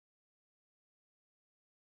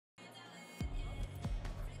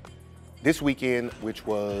This weekend, which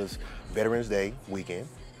was Veterans Day weekend,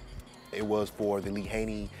 it was for the Lee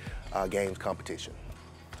Haney Games competition.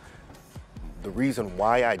 The reason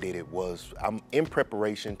why I did it was I'm in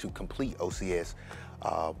preparation to complete OCS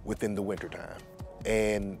within the wintertime.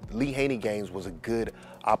 And Lee Haney Games was a good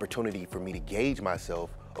opportunity for me to gauge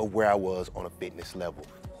myself of where I was on a fitness level.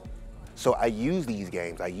 So I use these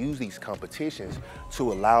games, I use these competitions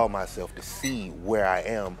to allow myself to see where I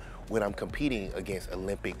am when I'm competing against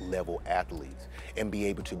Olympic level athletes and be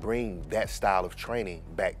able to bring that style of training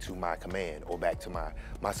back to my command or back to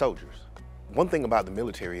my soldiers. One thing about the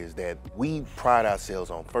military is that we pride ourselves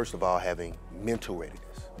on, first of all, having mental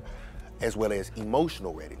readiness, as well as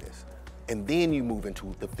emotional readiness. And then you move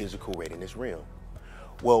into the physical readiness realm.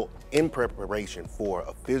 Well, in preparation for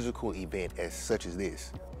a physical event as such as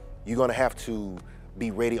this, you're gonna have to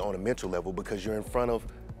be ready on a mental level because you're in front of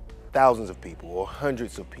thousands of people or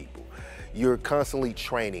hundreds of people. You're constantly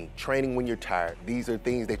training when you're tired. These are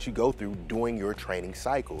things that you go through during your training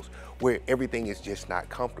cycles where everything is just not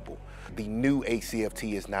comfortable. The new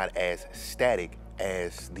ACFT is not as static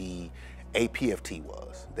as the APFT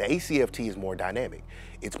was. The ACFT is more dynamic.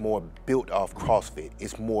 It's more built off CrossFit.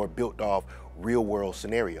 It's more built off real world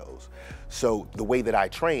scenarios. So the way that I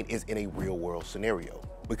train is in a real world scenario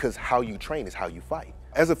because how you train is how you fight.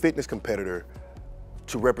 As a fitness competitor,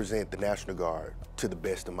 to represent the National Guard to the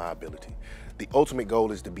best of my ability, the ultimate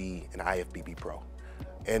goal is to be an IFBB pro.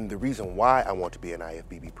 And the reason why I want to be an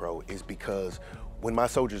IFBB pro is because when my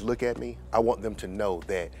soldiers look at me, I want them to know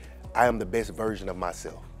that I am the best version of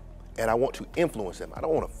myself. And I want to influence them. I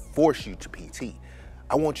don't want to force you to PT.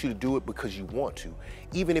 I want you to do it because you want to.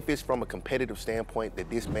 Even if it's from a competitive standpoint that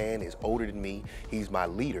this man is older than me, he's my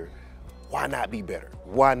leader, why not be better?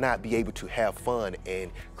 Why not be able to have fun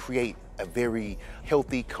and create a very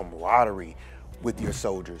healthy camaraderie with your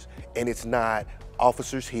soldiers? And it's not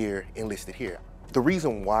officers here, enlisted here. The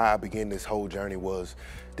reason why I began this whole journey was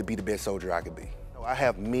to be the best soldier I could be. I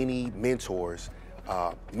have many mentors,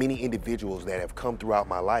 many individuals that have come throughout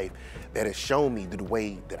my life that have shown me the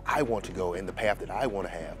way that I want to go and the path that I want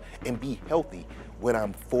to have and be healthy when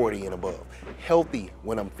I'm 40 and above, healthy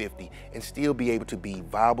when I'm 50, and still be able to be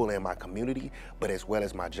viable in my community, but as well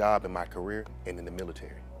as my job and my career and in the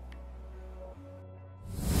military.